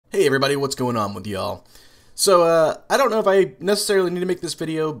Hey everybody, what's going on with y'all? So, I don't know if I necessarily need to make this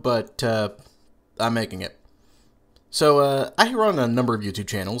video, but, I'm making it. So, I run a number of YouTube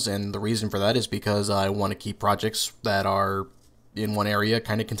channels, and the reason for that is because I want to keep projects that are in one area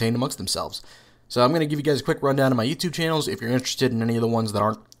kind of contained amongst themselves. So I'm going to give you guys a quick rundown of my YouTube channels. If you're interested in any of the ones that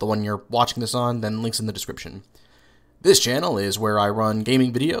aren't the one you're watching this on, then links in the description. This channel is where I run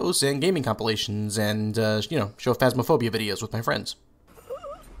gaming videos and gaming compilations and, show Phasmophobia videos with my friends.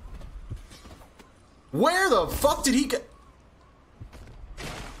 Where the fuck did he get?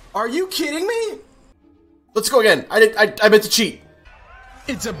 Are you kidding me? Let's go again. I meant to cheat.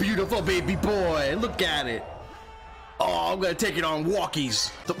 It's a beautiful baby boy. Look at it. Oh, I'm gonna take it on walkies.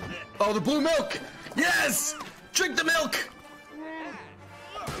 The blue milk. Yes. Drink the milk.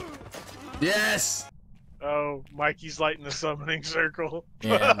 Yes. Oh, Mikey's lighting the summoning circle.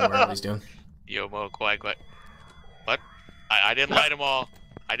 Yeah, I know what he's doing. Yo, Mo, quiet. What? I didn't light them all.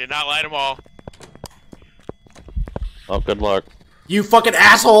 I did not light them all. Oh, good luck. You fucking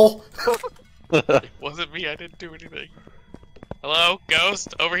asshole! It wasn't me. I didn't do anything. Hello,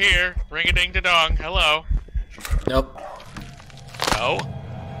 ghost, over here. Ring-a-ding-da-dong. Hello. Nope. No.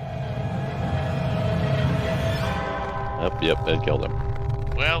 Yep, Ed killed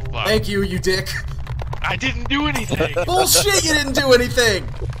him. Well, fuck. Thank you, you dick. I didn't do anything. Bullshit, you didn't do anything!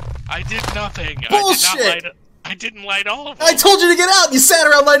 I did nothing. Bullshit! I didn't light all of them. I told you to get out and you sat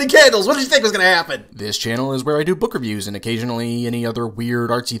around lighting candles! What did you think was gonna happen? This channel is where I do book reviews and occasionally any other weird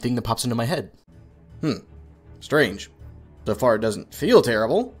artsy thing that pops into my head. Strange. So far it doesn't feel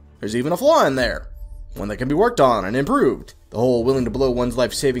terrible. There's even a flaw in there. One that can be worked on and improved. The whole willing to blow one's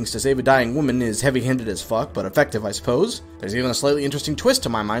life savings to save a dying woman is heavy-handed as fuck, but effective, I suppose. There's even a slightly interesting twist to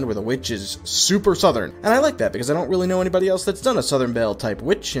my mind where the witch is super southern. And I like that because I don't really know anybody else that's done a Southern Belle type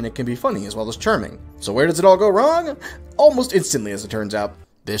witch, and it can be funny as well as charming. So where does it all go wrong? Almost instantly, as it turns out.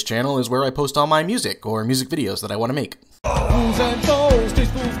 This channel is where I post all my music or music videos that I want to make. Fools and foes,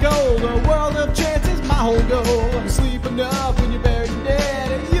 taste fool's gold, a world of chances, my whole goal. I'm sleeping up when you're buried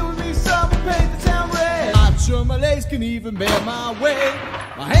dead, and you and me summer paint the town red. I'm sure my legs can even bear my weight.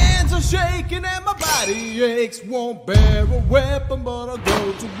 My hands are shaking and my body aches. Won't bear a weapon, but I'll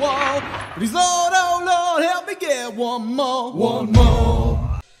go to war. Please, Lord, oh Lord, help me get one more. One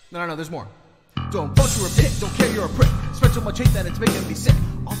more. No, there's more. Don't vote you're a pig, don't care you're a prick. Spread so much hate that it's making me sick.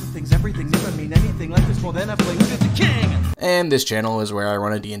 All the things, everything, never mean anything like this more than a fling with the king. And this channel is where I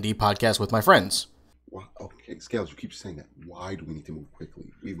run a D&D podcast with my friends. Wow. Okay, Scales, you keep saying that. Why do we need to move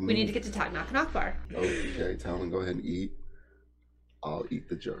quickly? We need to get to Talk Knock Knock Bar. Okay, Talon, go ahead and eat. I'll eat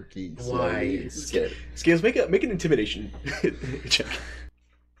the jerky. Why? Scales, make an intimidation check.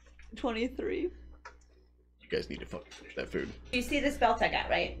 23. You guys need to fucking finish that food. You see this belt I got,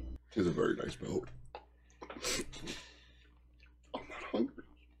 right? It's a very nice belt. I'm not hungry.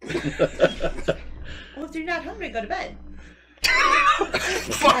 Well, if you're not hungry, go to bed.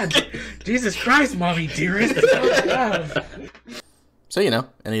 Fuck! Jesus Christ, mommy dearest. So,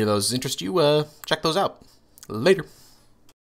 any of those interest you, check those out. Later.